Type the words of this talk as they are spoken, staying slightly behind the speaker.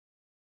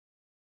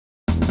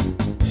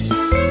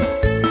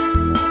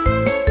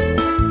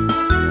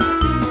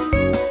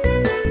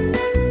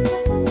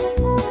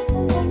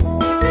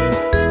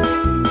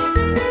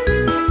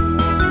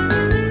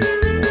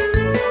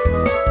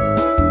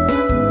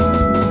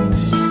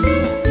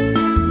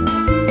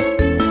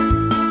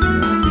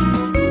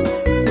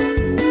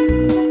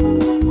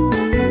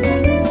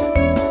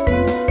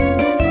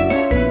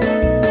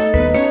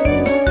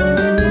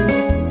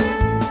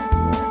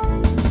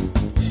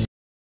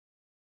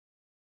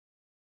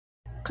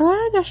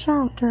Clear the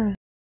shelter.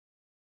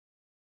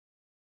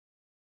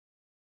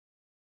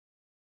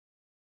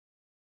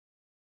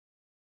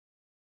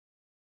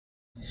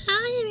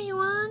 Hi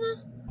everyone!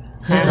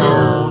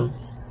 Hello.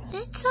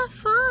 Let's have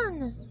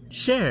fun!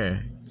 Sure.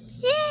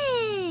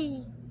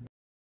 Yay!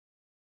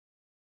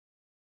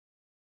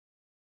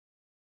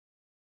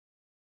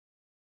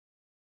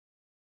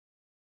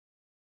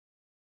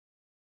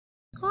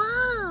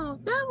 Wow,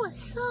 that was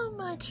so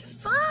much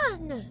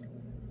fun!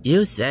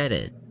 You said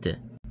it.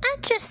 I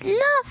just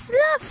love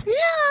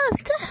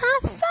to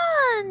have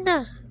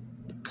fun!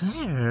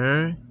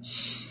 Claire.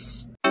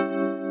 Shh.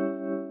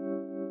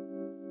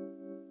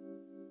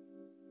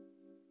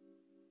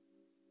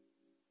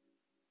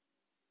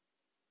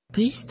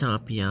 Please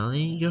stop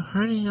yelling. You're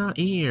hurting our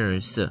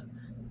ears.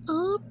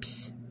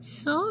 Oops,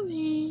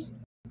 sorry.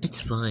 It's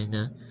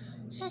fine.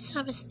 Let's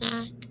have a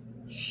snack.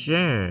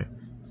 Sure.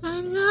 I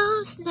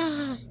love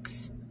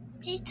snacks.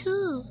 Me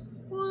too.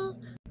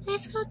 Well,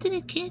 let's go to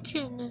the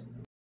kitchen.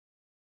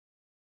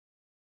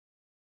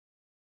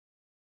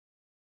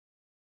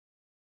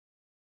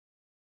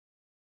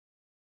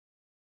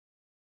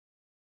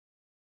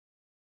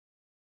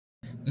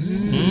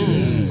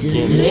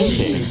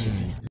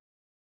 Delicious.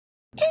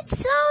 It's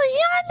so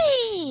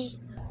yummy!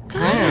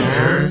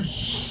 Claire.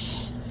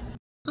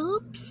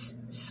 Oops,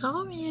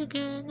 sorry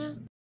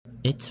again.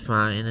 It's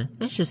fine.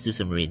 Let's just do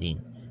some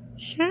reading.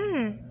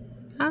 Sure.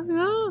 I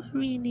love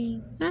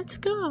reading. Let's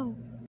go.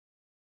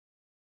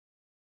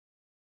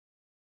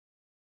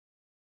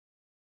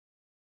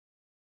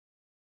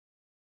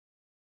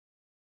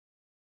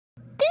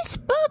 This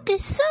book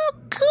is so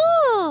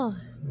cool!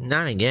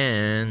 Not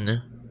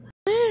again.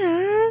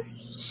 Claire.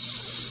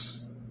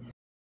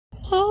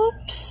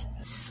 Oops,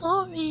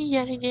 sorry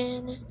yet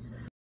again.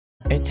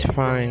 It's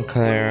fine,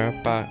 Claire,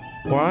 but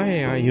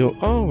why are you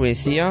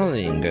always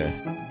yelling?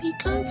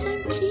 Because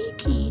I'm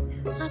cheeky.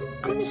 I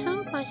couldn't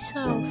help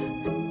myself.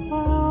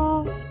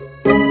 Oh.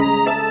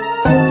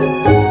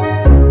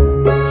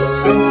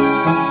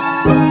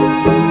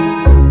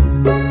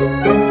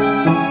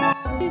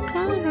 You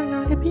kinda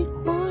gotta be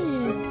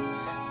quiet.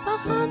 But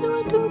how do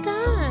I do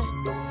that?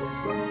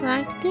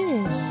 Like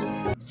this.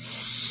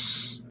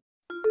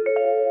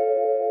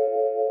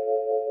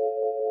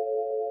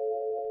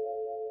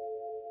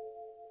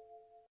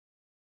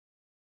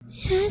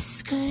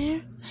 Yes,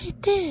 Claire,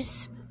 like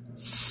this.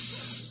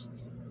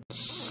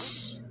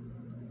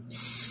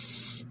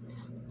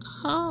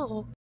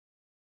 Oh.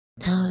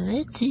 Now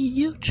let's see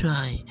you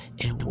try.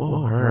 It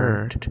won't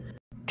hurt.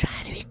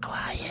 Try to be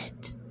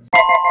quiet.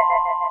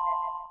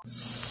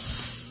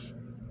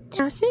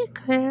 That's it,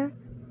 Claire.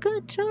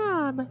 Good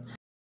job.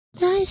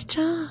 Nice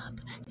job.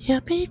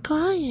 You be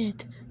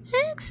quiet.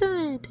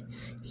 Excellent.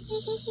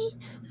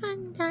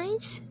 I'm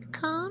nice,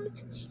 calm,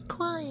 and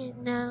quiet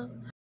now.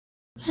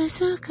 It's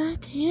so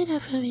good to hear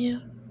that from you.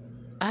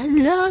 I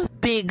love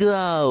Big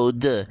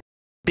Loud.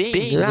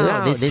 Big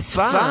Loud is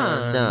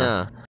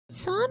fun.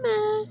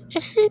 Summer,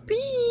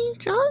 SCP,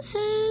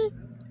 Josie.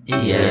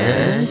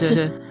 Yes.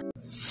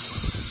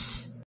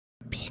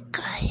 Be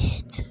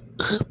quiet.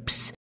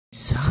 Oops.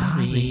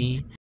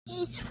 Sorry.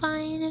 It's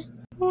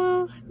fine.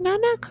 Well, now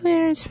that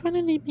Claire is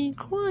finally being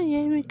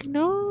quiet, we can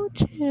all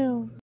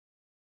chill.